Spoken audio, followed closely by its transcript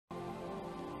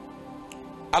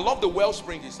I love the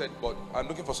wellspring, he said, but I'm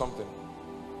looking for something.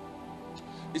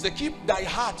 He said, keep thy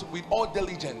heart with all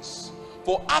diligence,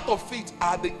 for out of it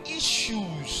are the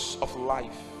issues of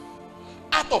life.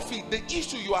 Out of it, the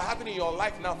issue you are having in your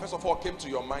life now, first of all, came to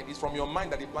your mind. It's from your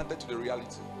mind that it planted to the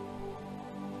reality.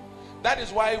 That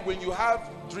is why when you have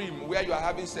a dream where you are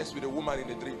having sex with a woman in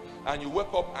a dream, and you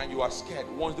wake up and you are scared,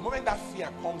 once the moment that fear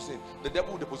comes in, the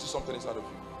devil will deposit something inside of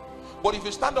you. But if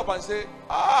you stand up and say,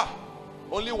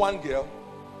 only one girl,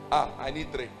 I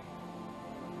need three.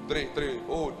 Three.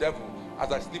 Oh, devil,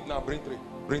 as I sleep now, bring three.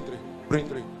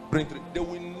 They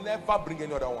will never bring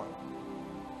any other one.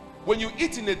 When you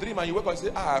eat in a dream and you wake up and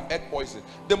say, I have had poison.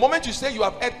 The moment you say you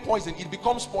have had poison, it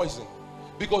becomes poison.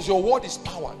 Because your word is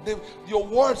power. Your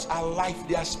words are life.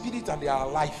 They are spirit and they are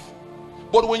life.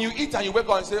 But when you eat and you wake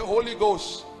up and say, Holy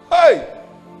Ghost, hey,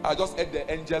 I just ate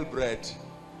the angel bread.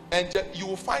 And you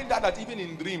will find out that even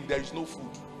in dream, there is no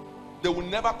food. They will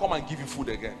never come and give you food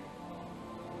again.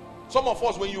 Some of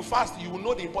us, when you fast, you will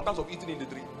know the importance of eating in the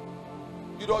dream.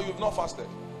 You know, you've not fasted.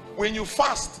 When you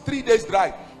fast 3 days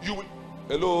dry, you will...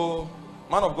 Hello,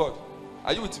 man of God,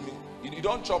 are you with me? You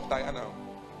don't chop Diana.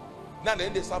 Now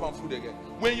then they serve and food again.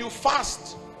 When you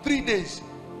fast 3 days,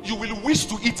 you will wish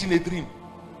to eat in a dream.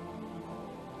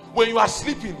 When you are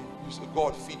sleeping, you say,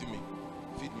 God, feed me.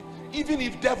 Feed me. Even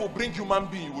if devil bring human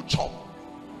being, you will chop.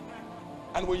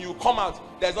 And when you come out,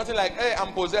 there's nothing like, hey,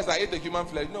 I'm possessed, I ate the human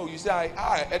flesh. No, you say,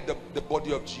 I ate the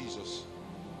body of Jesus.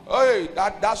 Hey,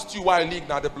 that's stew I lick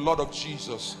now, the blood of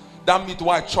Jesus. That meat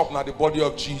why I chop now, the body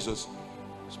of Jesus.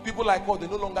 So people like us, they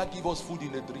no longer give us food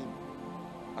in a dream.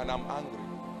 And I'm angry.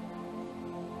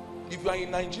 If you are in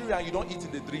Nigeria and you don't eat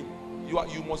in the dream,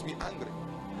 you must be angry.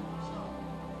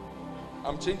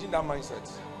 I'm changing that mindset.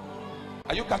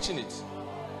 Are you catching it?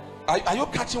 Are you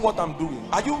catching what I'm doing?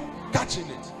 Are you catching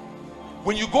it?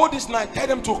 When you go this night, tell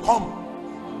them to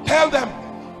come. Tell them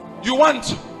you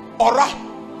want ora,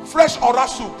 fresh ora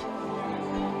soup,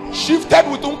 shifted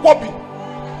with unkwobi,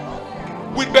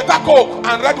 with better coke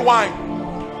and red wine.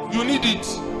 You need it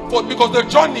because the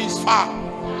journey is far.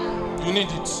 You need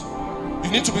it. You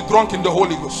need to be drunk in the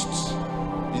Holy Ghost.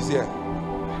 He's here.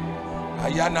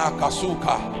 Ayana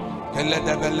kasuka.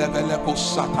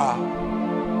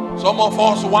 Some of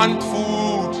us want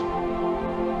food.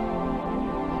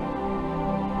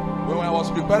 When I was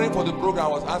preparing for the program, I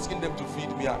was asking them to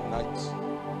feed me at night.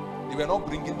 They were not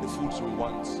bringing the foods we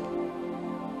want.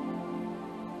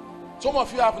 Some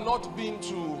of you have not been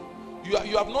to you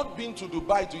have not been to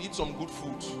Dubai to eat some good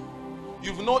food.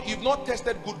 You've not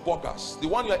tested good burgers. The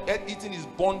one you are eating is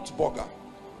burnt burger.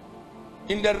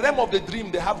 In the realm of the dream,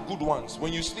 they have good ones.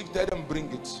 When you sleep, tell them bring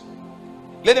it.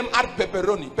 Let them add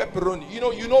pepperoni.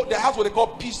 You know they have what they call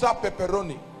pizza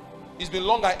pepperoni. It's been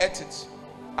long I ate it.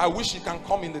 I wish it can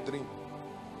come in the dream.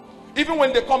 Even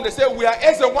when they come, they say, we are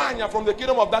Ezewanya from the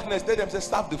kingdom of darkness. Tell them, say,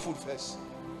 serve the food first.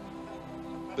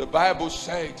 The Bible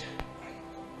said,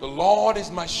 the Lord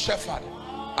is my shepherd,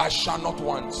 I shall not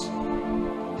want.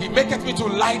 He maketh me to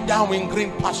lie down in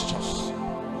green pastures.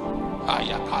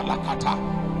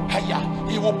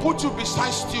 He will put you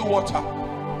beside still water.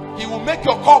 He will make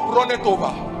your cup run it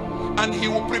over. And he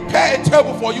will prepare a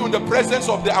table for you in the presence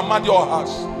of the Amadio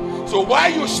house. So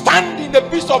while you stand in the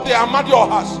midst of the Amadio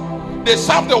house, they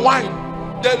serve the wine.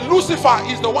 The Lucifer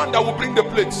is the one that will bring the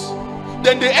plates.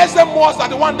 Then the SMOs are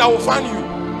the one that will find you.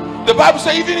 The Bible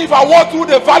says, even if I walk through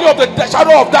the valley of the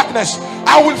shadow of darkness,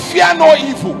 I will fear no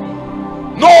evil,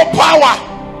 no power,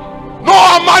 no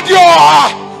Amadio,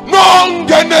 no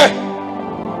Ngene.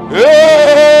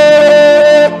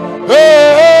 Hey,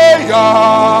 hey,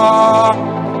 yeah.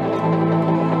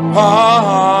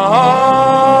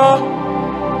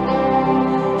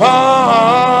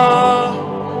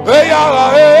 Hey,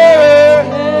 yeah, hey.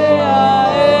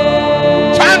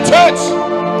 Chant it.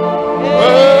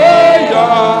 Hey,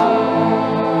 yeah.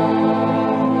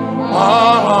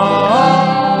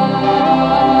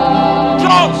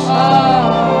 Drums.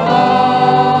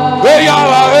 Hey,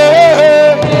 yeah, hey.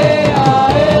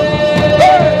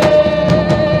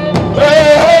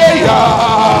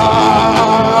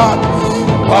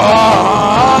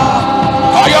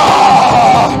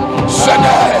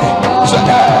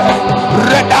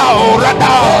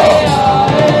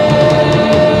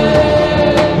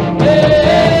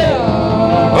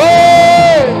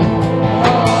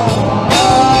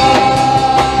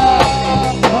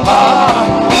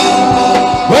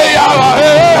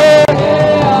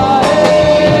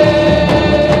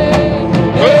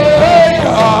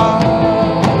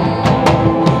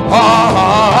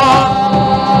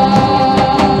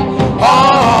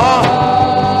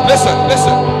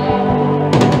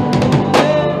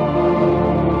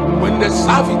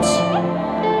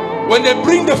 When they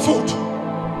bring the food,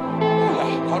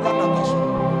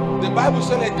 the Bible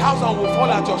says 1,000 will fall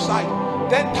at your side,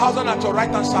 10,000 at your right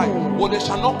hand side, but they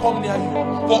shall not come near you.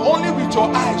 For only with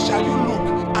your eyes shall you look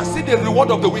and see the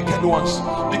reward of the wicked ones,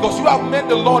 because you have made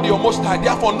the Lord your most high.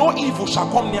 Therefore no evil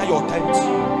shall come near your tent.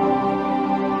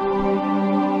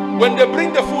 When they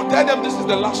bring the food, tell them this is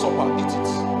the last supper, eat it.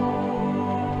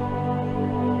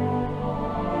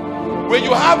 When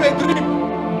you have a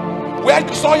dream where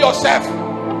you saw yourself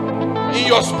in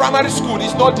your primary school,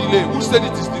 it's not delay. Who said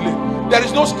it is delay? There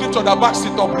is no scripture that backs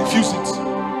it up. Refuse it.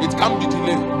 It can't be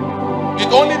delayed.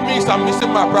 It only means I'm missing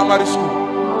my primary school.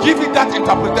 Give it that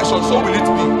interpretation, so will it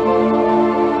be.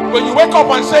 When you wake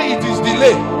up and say it is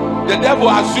delay, the devil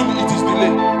assumes it is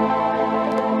delay.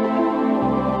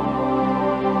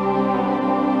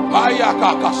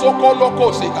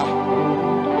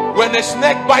 When a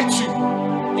snake bites you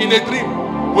in a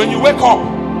dream, when you wake up,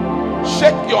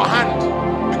 shake your hand,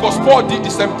 because Paul did the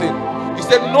same thing. He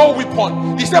said no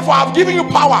weapon. He said, for I have given you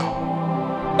power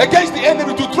against the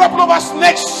enemy to trample over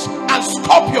snakes and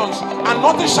scorpions, and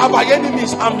nothing shall by any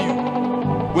means harm you.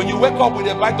 When you wake up with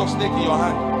a bite of snake in your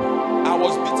hand, I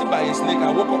was bitten by a snake.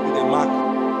 I woke up with a mark.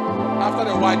 After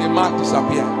a while the mark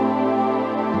disappeared.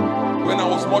 When I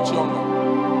was much younger.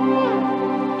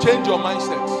 Change your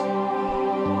mindset.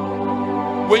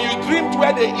 When you dreamed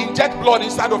where they inject blood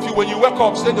inside of you, when you wake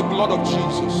up, say the blood of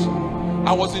Jesus.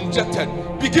 I was injected.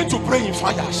 Begin to pray in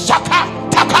fire. Shaka,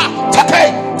 taka,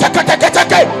 take, take, take,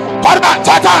 take, parma,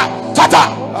 tata,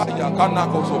 tata.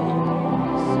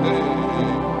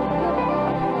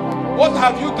 What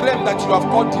have you dreamed that you have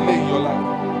got delay in your life?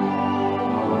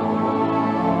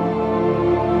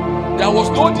 There was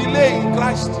no delay in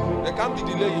Christ. There can't be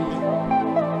delay in me.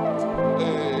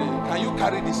 Can you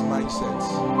carry this mindset?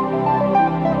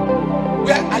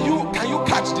 Where are you? Can you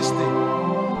catch this thing?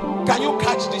 Can you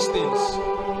catch these things?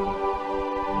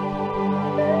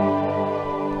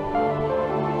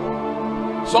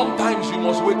 Sometimes you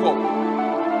must wake up.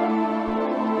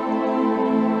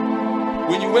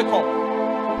 When you wake up,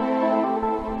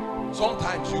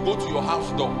 sometimes you go to your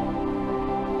house door.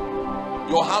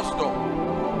 Your house door.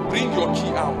 Bring your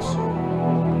key out.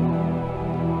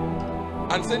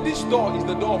 And say, this door is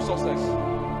the door of success.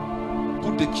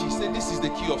 Put the key. Say, this is the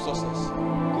key of success.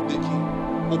 Put the key.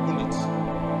 Open it.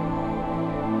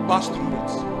 Pass through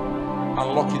it.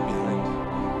 And lock it behind.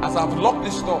 As I've locked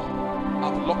this door,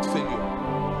 I've locked failure.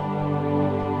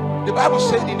 The Bible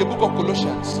said in the book of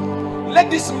Colossians, let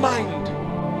this mind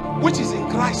which is in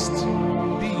Christ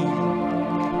be in you.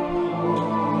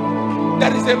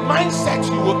 There is a mindset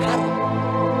you will carry.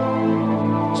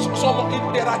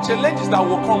 There are challenges that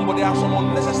will come, but there are some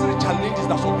unnecessary challenges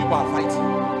that some people are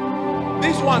fighting.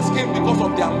 These ones came because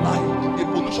of their mind, the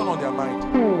pollution on their mind.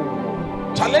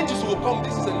 Challenges will come.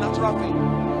 This is a natural thing,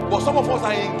 but some of us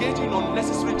are engaging in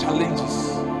unnecessary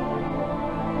challenges.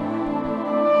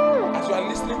 As you are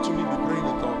listening to me, be praying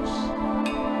in tongues.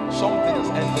 Something is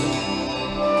entering.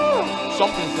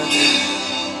 Something is entering.